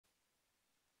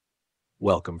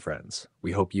Welcome, friends.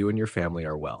 We hope you and your family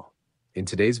are well. In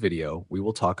today's video, we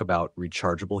will talk about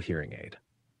rechargeable hearing aid.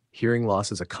 Hearing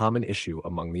loss is a common issue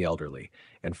among the elderly,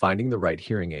 and finding the right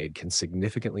hearing aid can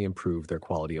significantly improve their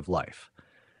quality of life.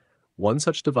 One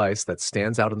such device that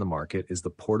stands out in the market is the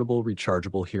portable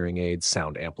rechargeable hearing aid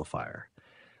sound amplifier.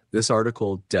 This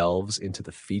article delves into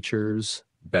the features,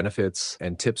 benefits,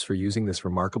 and tips for using this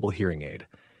remarkable hearing aid,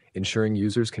 ensuring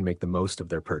users can make the most of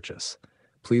their purchase.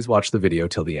 Please watch the video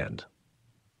till the end.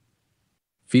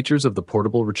 Features of the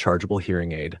portable rechargeable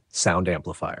hearing aid sound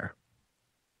amplifier.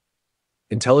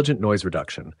 Intelligent noise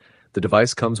reduction. The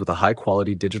device comes with a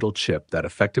high-quality digital chip that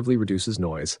effectively reduces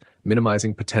noise,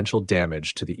 minimizing potential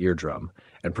damage to the eardrum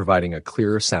and providing a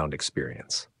clearer sound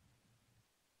experience.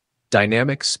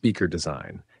 Dynamic speaker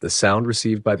design. The sound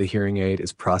received by the hearing aid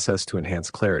is processed to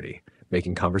enhance clarity,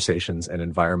 making conversations and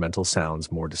environmental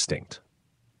sounds more distinct.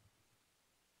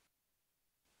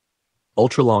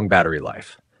 Ultra-long battery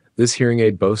life. This hearing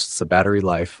aid boasts a battery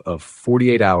life of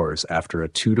 48 hours after a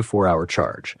 2 to 4 hour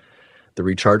charge. The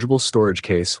rechargeable storage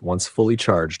case, once fully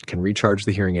charged, can recharge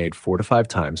the hearing aid 4 to 5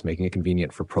 times, making it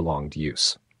convenient for prolonged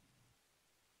use.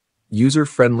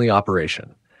 User-friendly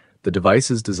operation. The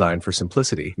device is designed for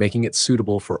simplicity, making it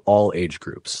suitable for all age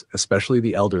groups, especially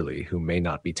the elderly who may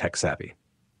not be tech-savvy.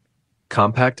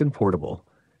 Compact and portable.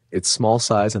 Its small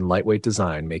size and lightweight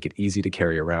design make it easy to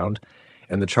carry around,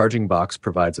 and the charging box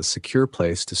provides a secure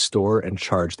place to store and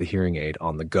charge the hearing aid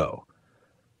on the go.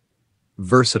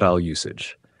 Versatile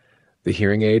usage. The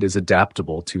hearing aid is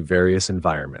adaptable to various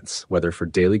environments, whether for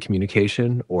daily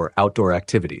communication or outdoor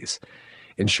activities,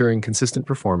 ensuring consistent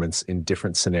performance in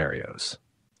different scenarios.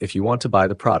 If you want to buy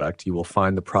the product, you will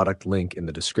find the product link in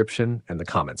the description and the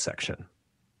comment section.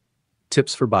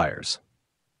 Tips for buyers.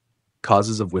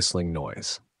 Causes of whistling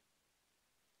noise.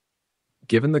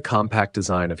 Given the compact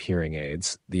design of hearing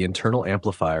aids, the internal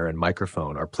amplifier and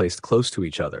microphone are placed close to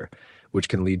each other, which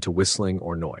can lead to whistling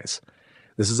or noise.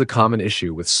 This is a common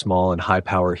issue with small and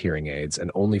high-power hearing aids,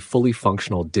 and only fully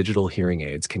functional digital hearing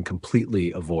aids can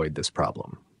completely avoid this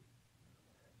problem.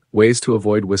 Ways to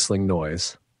avoid whistling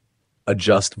noise.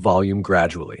 Adjust volume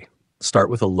gradually. Start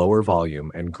with a lower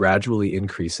volume and gradually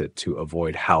increase it to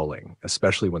avoid howling,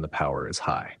 especially when the power is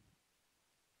high.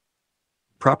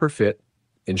 Proper fit.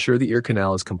 Ensure the ear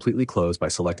canal is completely closed by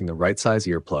selecting the right size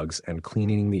earplugs and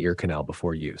cleaning the ear canal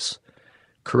before use.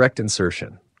 Correct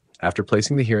insertion. After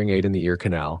placing the hearing aid in the ear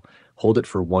canal, hold it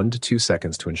for 1 to 2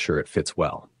 seconds to ensure it fits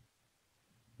well.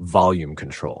 Volume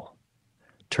control.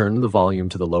 Turn the volume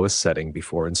to the lowest setting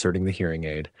before inserting the hearing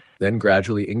aid, then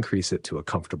gradually increase it to a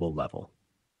comfortable level.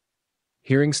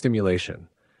 Hearing stimulation.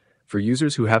 For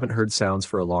users who haven't heard sounds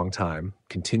for a long time,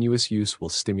 continuous use will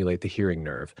stimulate the hearing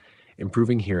nerve,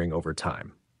 improving hearing over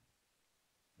time.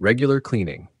 Regular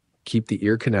cleaning. Keep the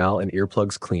ear canal and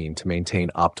earplugs clean to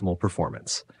maintain optimal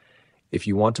performance. If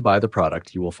you want to buy the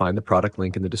product, you will find the product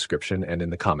link in the description and in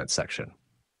the comment section.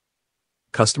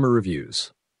 Customer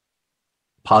reviews.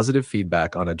 Positive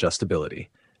feedback on adjustability.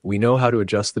 We know how to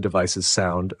adjust the device's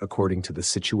sound according to the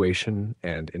situation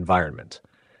and environment.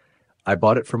 I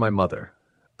bought it for my mother.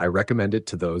 I recommend it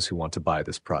to those who want to buy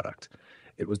this product.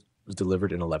 It was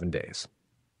delivered in 11 days.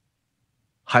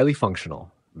 Highly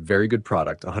functional. Very good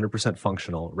product. 100%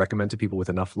 functional. Recommend to people with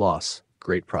enough loss.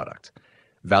 Great product.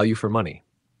 Value for money.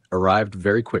 Arrived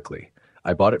very quickly.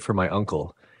 I bought it for my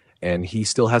uncle, and he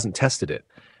still hasn't tested it.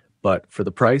 But for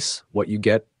the price, what you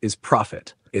get is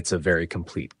profit. It's a very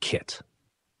complete kit.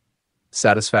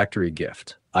 Satisfactory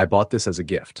gift. I bought this as a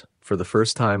gift. For the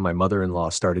first time, my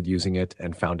mother-in-law started using it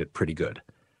and found it pretty good.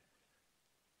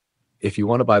 If you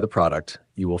want to buy the product,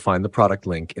 you will find the product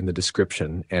link in the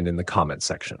description and in the comment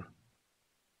section.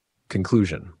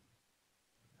 Conclusion.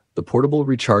 The portable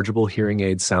rechargeable hearing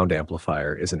aid sound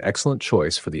amplifier is an excellent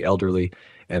choice for the elderly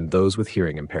and those with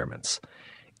hearing impairments.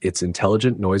 Its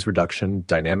intelligent noise reduction,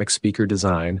 dynamic speaker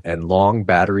design, and long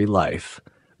battery life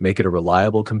make it a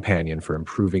reliable companion for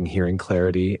improving hearing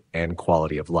clarity and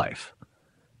quality of life.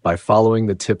 By following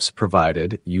the tips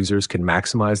provided, users can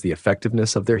maximize the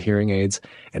effectiveness of their hearing aids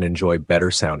and enjoy better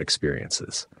sound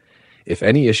experiences. If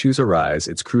any issues arise,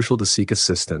 it's crucial to seek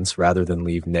assistance rather than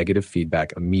leave negative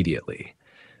feedback immediately.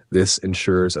 This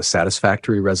ensures a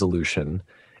satisfactory resolution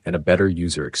and a better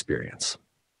user experience.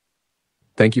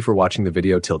 Thank you for watching the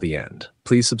video till the end.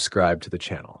 Please subscribe to the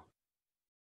channel.